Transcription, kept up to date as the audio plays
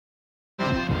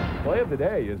Play of the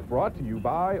Day is brought to you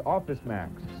by Office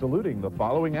Max, saluting the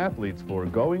following athletes for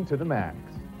going to the max.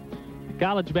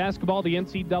 College basketball, the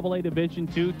NCAA Division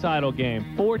II title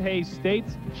game. Fort Hays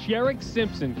State's Sherrick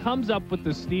Simpson comes up with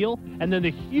the steal, and then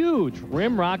the huge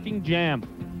rim-rocking jam.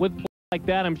 With play like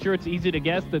that, I'm sure it's easy to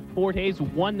guess that Fort Hays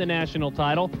won the national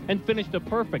title and finished a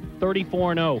perfect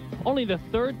 34-0. Only the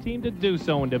third team to do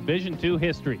so in Division II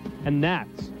history, and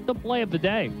that's the play of the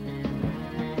day.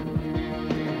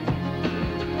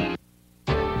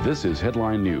 This is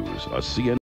Headline News, a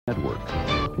CNN network.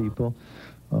 People,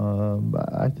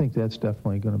 I think that's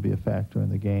definitely going to be a factor in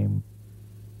the game.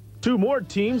 Two more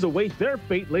teams await their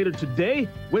fate later today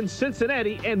when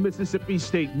Cincinnati and Mississippi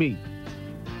State meet.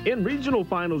 In regional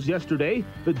finals yesterday,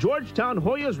 the Georgetown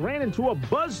Hoyas ran into a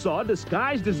buzzsaw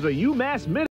disguised as the UMass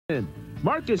Minutemen.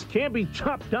 Marcus Camby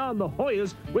chopped down the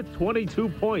Hoyas with 22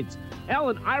 points.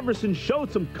 Allen Iverson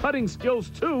showed some cutting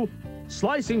skills too,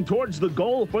 slicing towards the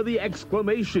goal for the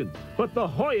exclamation. But the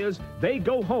Hoyas, they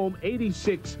go home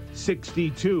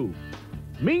 86-62.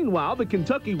 Meanwhile, the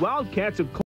Kentucky Wildcats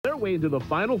have clawed their way into the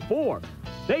Final Four.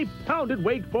 They pounded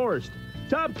Wake Forest.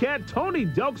 Topcat Tony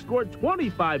Delk scored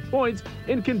 25 points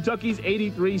in Kentucky's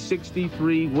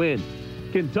 83-63 win.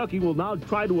 Kentucky will now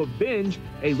try to avenge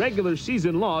a regular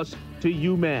season loss to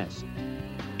UMass.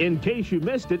 In case you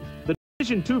missed it, the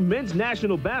Division II men's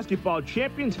national basketball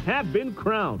champions have been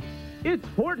crowned. It's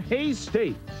Fort Hays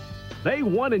State. They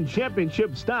won in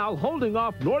championship style, holding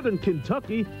off Northern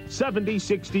Kentucky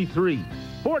 70-63.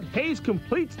 Fort Hays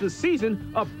completes the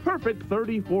season a perfect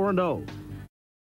 34-0.